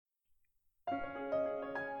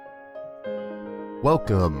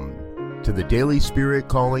Welcome to the Daily Spirit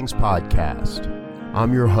Callings podcast.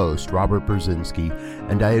 I'm your host, Robert Brzezinski,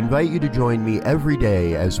 and I invite you to join me every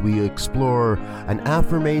day as we explore an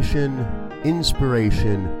affirmation,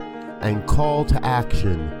 inspiration, and call to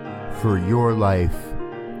action for your life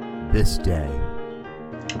this day.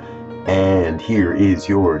 And here is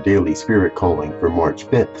your Daily Spirit Calling for March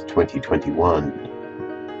 5th,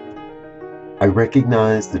 2021. I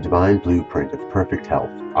recognize the divine blueprint of perfect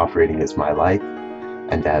health operating as my life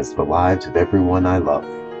and as the lives of everyone I love.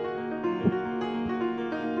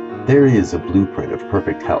 There is a blueprint of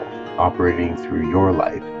perfect health operating through your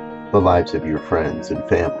life, the lives of your friends and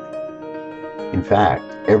family. In fact,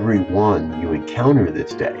 everyone you encounter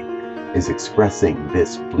this day is expressing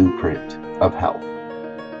this blueprint of health.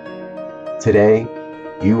 Today,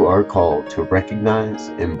 you are called to recognize,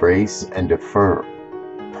 embrace, and affirm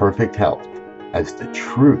perfect health as the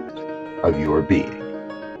truth of your being.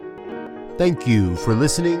 Thank you for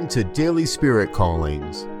listening to Daily Spirit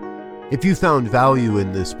Callings. If you found value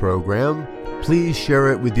in this program, please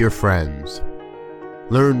share it with your friends.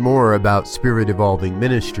 Learn more about Spirit Evolving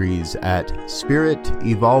Ministries at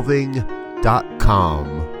spiritevolving.com.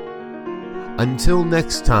 Until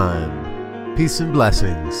next time, peace and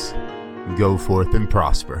blessings. Go forth and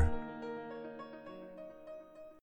prosper.